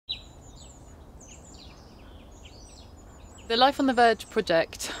The Life on the Verge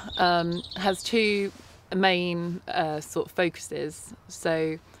project has two main sort of focuses.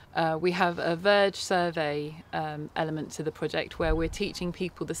 So we have a Verge survey element to the project where we're teaching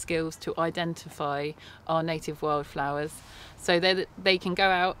people the skills to identify our native wildflowers, so they can go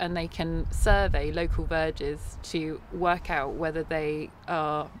out and they can survey local verges to work out whether they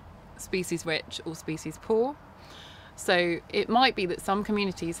are species rich or species poor. So it might be that some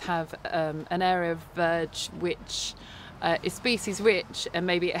communities have an area of verge which is species rich, and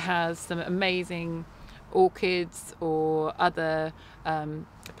maybe it has some amazing orchids or other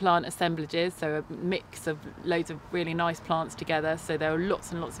plant assemblages, so a mix of loads of really nice plants together, so there are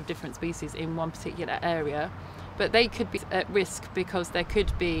lots and lots of different species in one particular area. But they could be at risk because there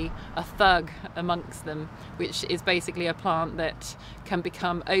could be a thug amongst them, which is basically a plant that can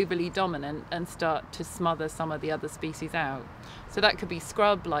become overly dominant and start to smother some of the other species out. So that could be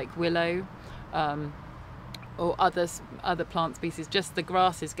scrub like willow, or other plant species. Just the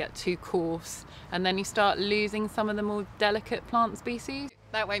grasses get too coarse, and then you start losing some of the more delicate plant species.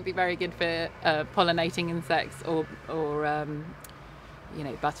 That won't be very good for pollinating insects or you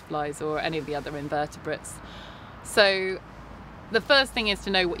know, butterflies or any of the other invertebrates. So the first thing is to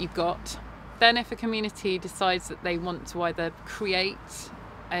know what you've got. Then if a community decides that they want to either create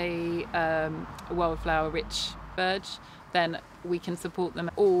a wildflower rich verge, then we can support them,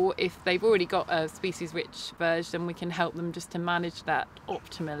 or if they've already got a species rich verge, then we can help them just to manage that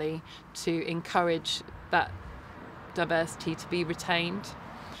optimally to encourage that diversity to be retained.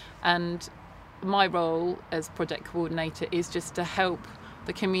 And my role as project coordinator is just to help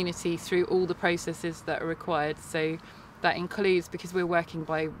the community through all the processes that are required. So that includes, because we're working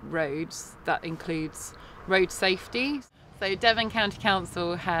by roads, that includes road safety. So Devon County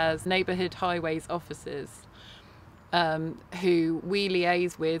Council has neighbourhood highways officers who we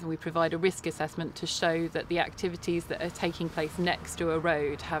liaise with. We provide a risk assessment to show that the activities that are taking place next to a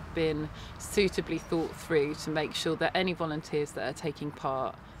road have been suitably thought through to make sure that any volunteers that are taking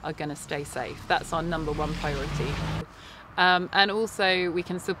part are going to stay safe. That's our number one priority. And also we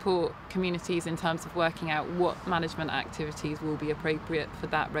can support communities in terms of working out what management activities will be appropriate for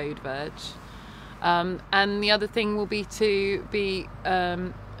that road verge. And the other thing will be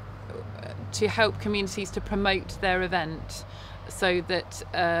to help communities to promote their event, so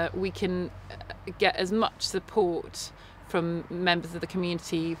that we can get as much support from members of the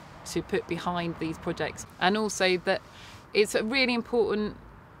community to put behind these projects. And also that it's a really important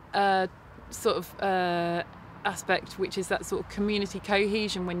sort of aspect, which is that sort of community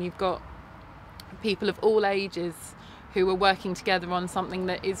cohesion, when you've got people of all ages who are working together on something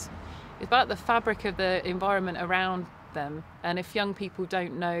that is about the fabric of the environment around them. And if young people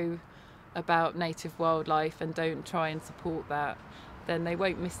don't know about native wildlife and don't try and support that, then they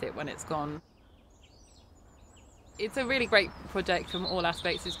won't miss it when it's gone. It's a really great project from all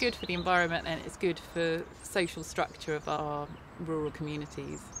aspects. It's good for the environment and it's good for social structure of our rural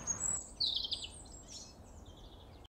communities.